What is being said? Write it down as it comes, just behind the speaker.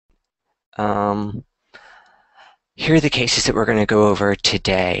Um, Here are the cases that we're going to go over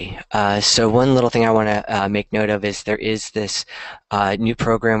today. So one little thing I want to make note of is there is this new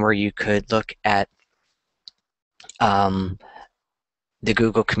program where you could look at um, the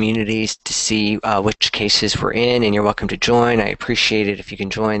Google communities to see which cases we're in, and you're welcome to join. I appreciate it if you can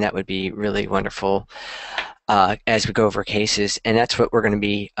join. That would be really wonderful as we go over cases, and that's what we're going to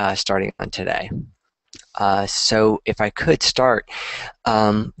be starting on today. So if I could start,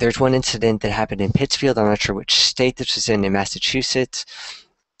 there's one incident that happened in Pittsfield. I'm not sure which state this was in Massachusetts,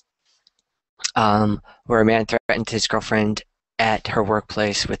 where a man threatened his girlfriend at her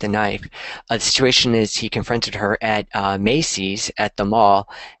workplace with a knife. The situation is he confronted her at Macy's at the mall,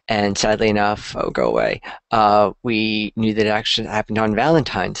 and sadly enough, oh, go away. We knew that it actually happened on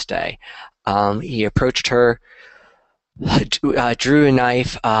Valentine's Day. He approached her, drew a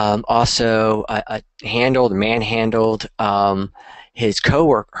knife, also manhandled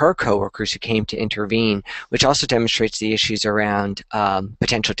her coworkers who came to intervene, which also demonstrates the issues around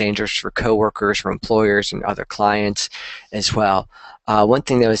potential dangers for coworkers, for employers, and other clients as well. One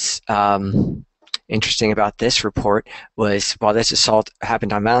thing that was interesting about this report was while this assault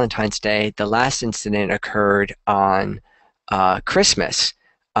happened on Valentine's Day, the last incident occurred on Christmas.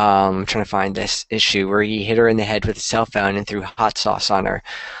 I'm trying to find this issue where he hit her in the head with a cell phone and threw hot sauce on her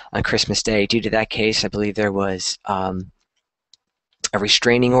on Christmas Day. Due to that case, I believe there was a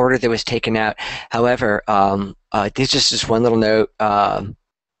restraining order that was taken out. However, there's just this one little note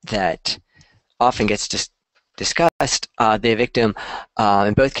that often gets discussed. The victim,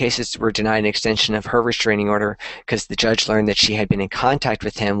 in both cases, were denied an extension of her restraining order because the judge learned that she had been in contact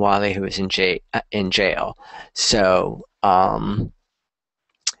with him while he was in jail. So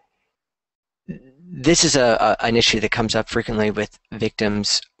this is an issue that comes up frequently with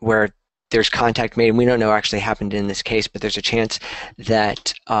victims where there's contact made, and we don't know what actually happened in this case, but there's a chance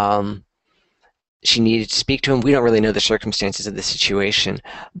that she needed to speak to him. We don't really know the circumstances of the situation,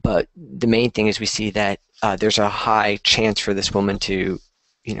 but the main thing is we see that there's a high chance for this woman to,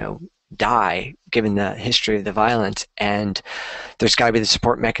 die given the history of the violence, and there's got to be the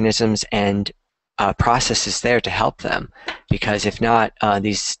support mechanisms and processes there to help them, because if not,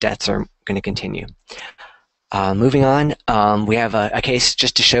 these deaths are going to continue. Moving on, we have a case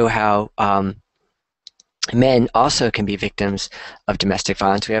just to show how men also can be victims of domestic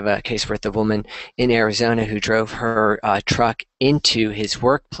violence. We have a case with a woman in Arizona who drove her truck into his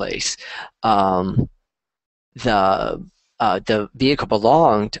workplace. The vehicle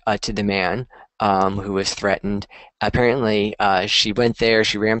belonged to the man who was threatened. Apparently, she went there,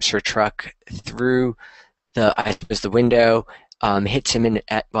 she rams her truck through the window, hits him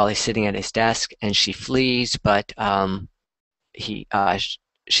while he's sitting at his desk, and she flees, but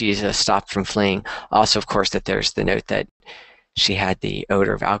she's stopped from fleeing. Also, of course, that there's the note that she had the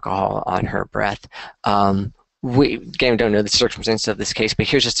odor of alcohol on her breath. We again don't know the circumstances of this case, but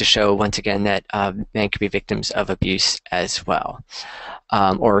here's just to show once again that men could be victims of abuse as well,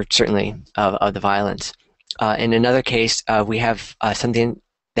 or certainly of the violence. In another case, we have something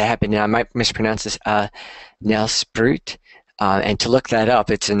that happened, and I might mispronounce this, Nelspruit. And to look that up,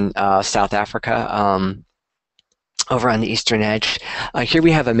 it's in South Africa, over on the eastern edge. Here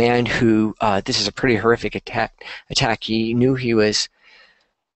we have a man who, this is a pretty horrific attack. He knew he was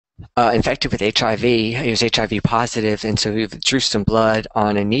infected with HIV. He was HIV positive, and so he drew some blood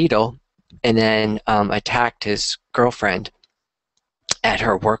on a needle and then attacked his girlfriend at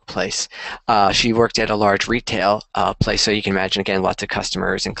her workplace. She worked at a large retail place, so you can imagine, again, lots of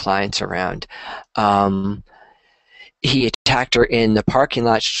customers and clients around. He attacked her in the parking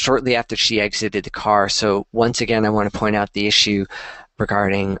lot shortly after she exited the car. So once again, I want to point out the issue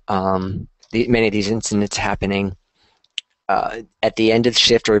regarding many of these incidents happening at the end of the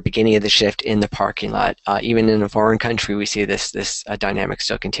shift or beginning of the shift in the parking lot. Even in a foreign country, we see this dynamic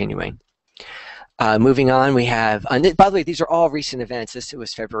still continuing. Moving on, we have, and by the way, these are all recent events. It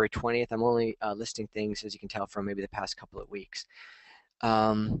was February 20th. I'm only listing things, as you can tell, from maybe the past couple of weeks.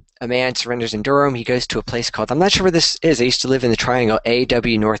 A man surrenders in Durham. He goes to a place called, I'm not sure where this is. I used to live in the Triangle,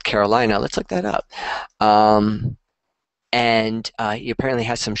 AW, North Carolina. Let's look that up. And he apparently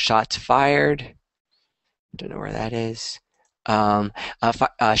has some shots fired. Don't know where that is.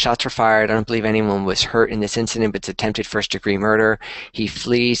 Shots were fired. I don't believe anyone was hurt in this incident, but it's attempted first-degree murder. He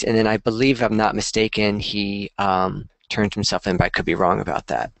flees, and then I believe, if I'm not mistaken, he turns himself in, but I could be wrong about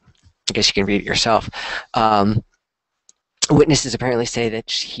that. I guess you can read it yourself. Witnesses apparently say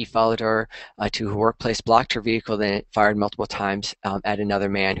that he followed her to her workplace, blocked her vehicle, then fired multiple times at another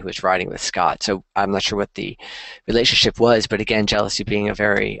man who was riding with Scott. So I'm not sure what the relationship was, but again, jealousy being a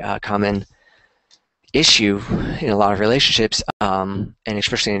very common issue in a lot of relationships, and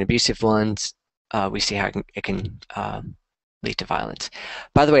especially in abusive ones. We see how it can lead to violence.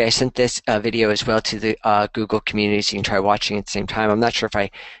 By the way, I sent this video as well to the Google community, so you can try watching at the same time. I'm not sure if I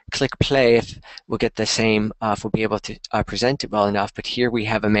click play if we'll get the same, if we'll be able to present it well enough, but here we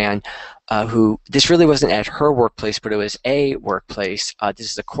have a man who, this really wasn't at her workplace, but it was a workplace.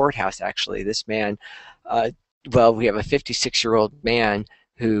 This is a courthouse, actually. This man, well, we have a 56-year-old man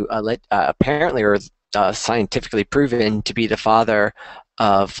who apparently, or scientifically proven to be the father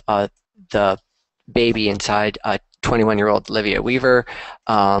of the baby inside 21-year-old Olivia Weaver.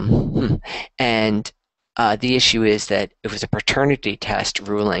 And the issue is that it was a paternity test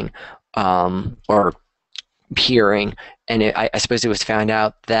ruling, or hearing, and I suppose it was found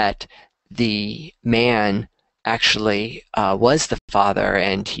out that the man actually was the father,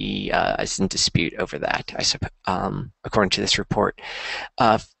 and he is in dispute over that, I suppose, according to this report.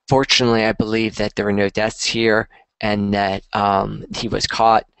 Fortunately, I believe that there were no deaths here, and that he was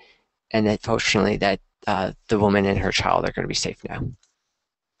caught, and that fortunately that the woman and her child are going to be safe now.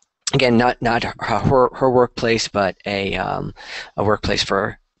 Again, not her workplace, but a workplace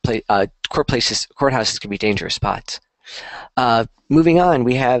for courthouses can be dangerous spots. Moving on,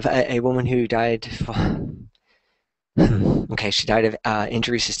 we have a woman who died. Okay, she died of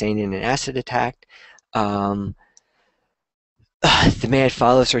injuries sustained in an acid attack. The man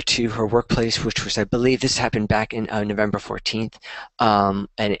follows her to her workplace, which was, I believe, this happened back in November 14th, an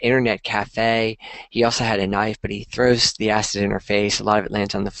internet cafe. He also had a knife, but he throws the acid in her face. A lot of it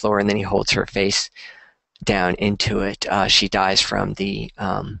lands on the floor, and then he holds her face down into it. She dies from the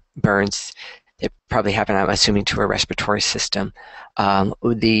burns that probably happened, I'm assuming, to her respiratory system.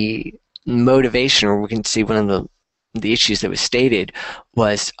 The motivation, or we can see one of the issues that was stated,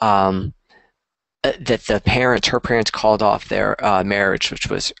 was that her parents called off their marriage, which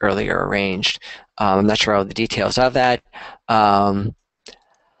was earlier arranged. I'm not sure all the details of that. Had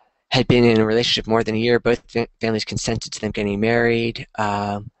been in a relationship more than a year. Both families consented to them getting married,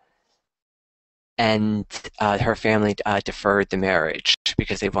 and her family deferred the marriage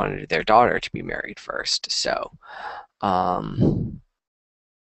because they wanted their daughter to be married first. So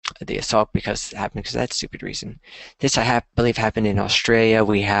the assault happened because of that stupid reason. This, I believe, happened in Australia.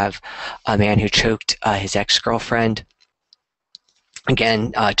 We have a man who choked his ex-girlfriend.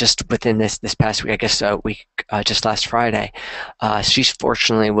 Again, just within this past week, I guess just last Friday. She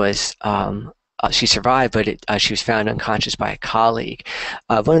fortunately was she survived, but she was found unconscious by a colleague.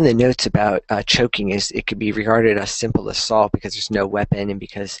 One of the notes about choking is it could be regarded as simple assault because there's no weapon, and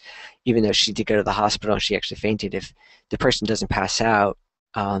because even though she did go to the hospital and she actually fainted, if the person doesn't pass out,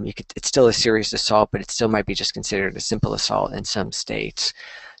 it's still a serious assault, but it still might be just considered a simple assault in some states.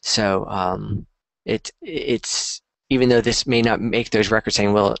 So it's even though this may not make those records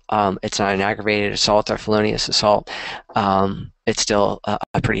saying, well, it's not an aggravated assault or felonious assault, it's still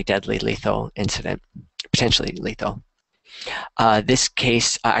a pretty deadly, lethal incident, potentially lethal. This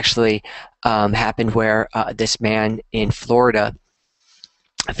case actually happened where this man in Florida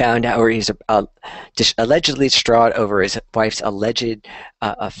found out, or he's allegedly distraught over his wife's alleged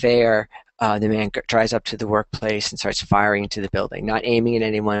affair. The man drives up to the workplace and starts firing into the building, not aiming at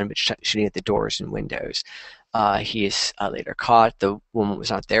anyone, but shooting at the doors and windows. He is later caught. The woman was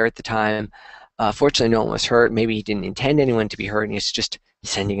not there at the time. Fortunately, no one was hurt. Maybe he didn't intend anyone to be hurt, and he's just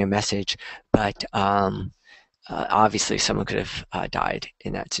sending a message. But obviously, someone could have died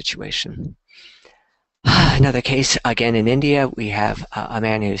in that situation. Another case, again in India, we have a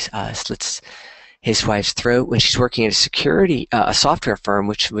man who slits his wife's throat when she's working at a software firm,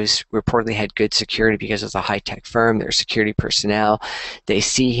 which was reportedly had good security because it's a high-tech firm. There are security personnel. They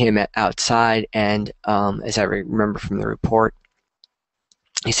see him outside, and as I remember from the report,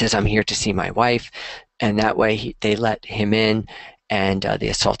 he says, "I'm here to see my wife," and that way they let him in, and the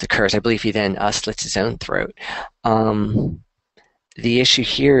assault occurs. I believe he then slits his own throat. The issue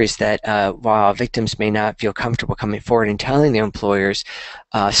here is that while victims may not feel comfortable coming forward and telling their employers,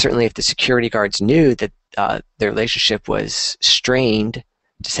 certainly if the security guards knew that their relationship was strained,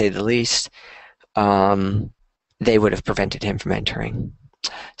 to say the least, they would have prevented him from entering.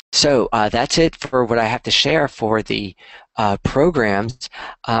 So that's it for what I have to share for the programs.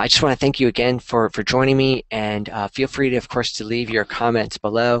 I just want to thank you again for joining me, and feel free to, of course, to leave your comments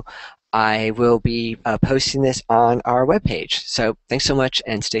below. I will be posting this on our webpage. So thanks so much,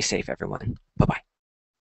 and stay safe, everyone. Bye-bye.